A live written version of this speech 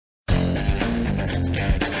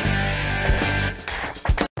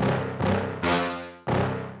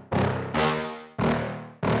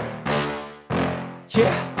Yeah.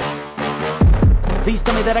 Please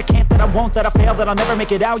tell me that I can't, that I won't, that I fail, that I'll never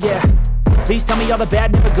make it out, yeah. Please tell me all the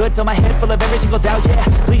bad, never good, fill my head full of every single doubt, yeah.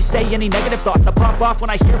 Please say any negative thoughts, I pop off when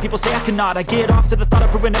I hear people say I cannot. I get off to the thought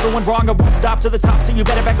of proving everyone wrong, I won't stop to the top, so you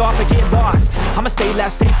better back off and get lost. I'ma stay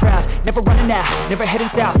loud, stay proud, never running out, never heading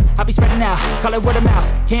south. I'll be spreading out, call it word of mouth,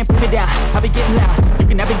 can't put me down, I'll be getting loud. You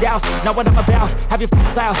can have your doubts, not what I'm about, have your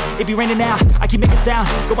cloud, it be raining now. I keep making sound,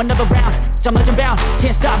 go another round, I'm legend bound,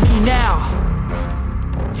 can't stop me now.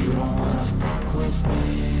 You don't wanna fuck with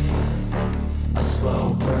me, a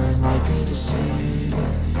slow burn like a disease.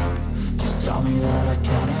 Just tell me that I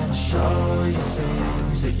can and I'll show you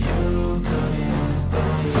things that you couldn't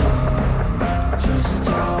believe. Just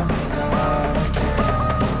tell me that I can.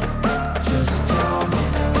 Just tell me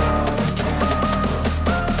that I can.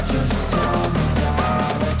 Just tell me that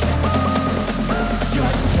I can.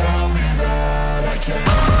 Just tell me that I can.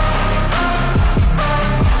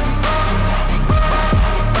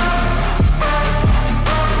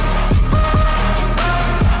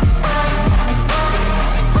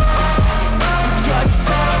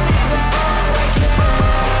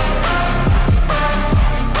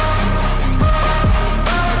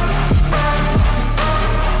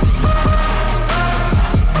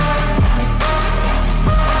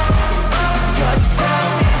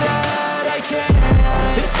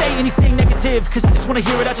 Anything negative, cause I just wanna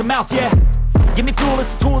hear it out your mouth, yeah. Give me fuel,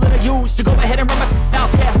 it's a tool that I use to go ahead and run my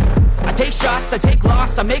mouth, yeah. I take shots, I take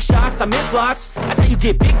loss, I make shots, I miss lots. That's how you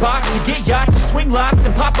get big box, you get yachts, you swing lots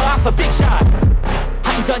and pop off a big shot.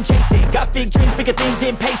 I ain't done chasing, got big dreams, bigger things,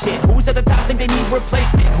 impatient. Who's at the top think they need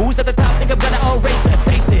replacement? Who's at the top think I'm gonna erase them?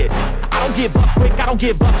 Face it, I don't give up quick, I don't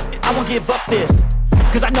give up shit, I won't give up this.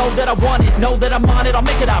 Cause I know that I want it, know that I'm on it, I'll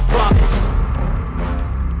make it, I promise.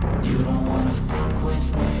 You don't wanna fuck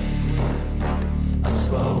with me, a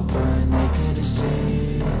slow burn like a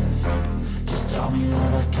disease. Just tell me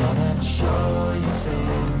that I can and I'll show you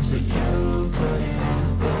things that you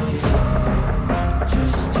couldn't believe.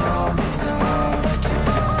 Just tell me that I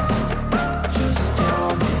can. Just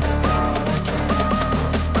tell me that I can.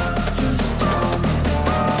 Just tell me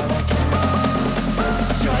that I can.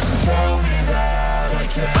 Just tell me that I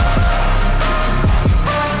can.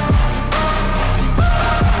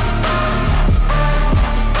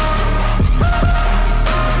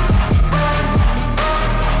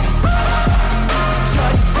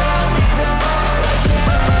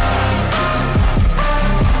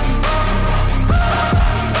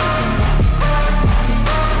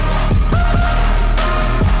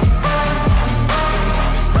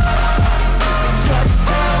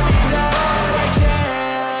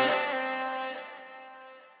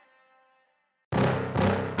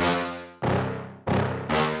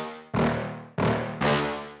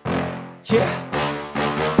 Yeah.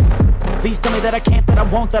 Please tell me that I can't, that I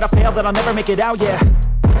won't, that I fail, that I'll never make it out, yeah.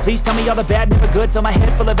 Please tell me all the bad, never good, fill my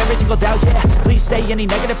head full of every single doubt, yeah. Please say any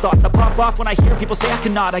negative thoughts, I pop off when I hear people say I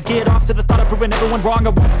cannot. I get off to the thought of proving everyone wrong,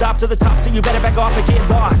 I won't stop to the top, so you better back off and get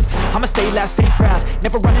lost. I'ma stay loud, stay proud,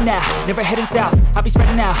 never running out, never heading south. I'll be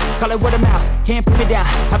spreading out, call it word of mouth, can't put me down,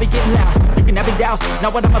 I'll be getting loud. You can have your doubts,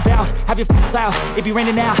 not what I'm about, have your cloud, it be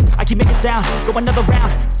raining now. I keep making sound, go another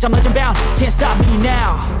round, I'm legend bound, can't stop me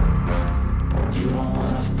now. You don't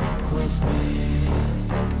wanna fuck with me,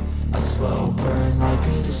 a slow burn like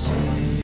a disease.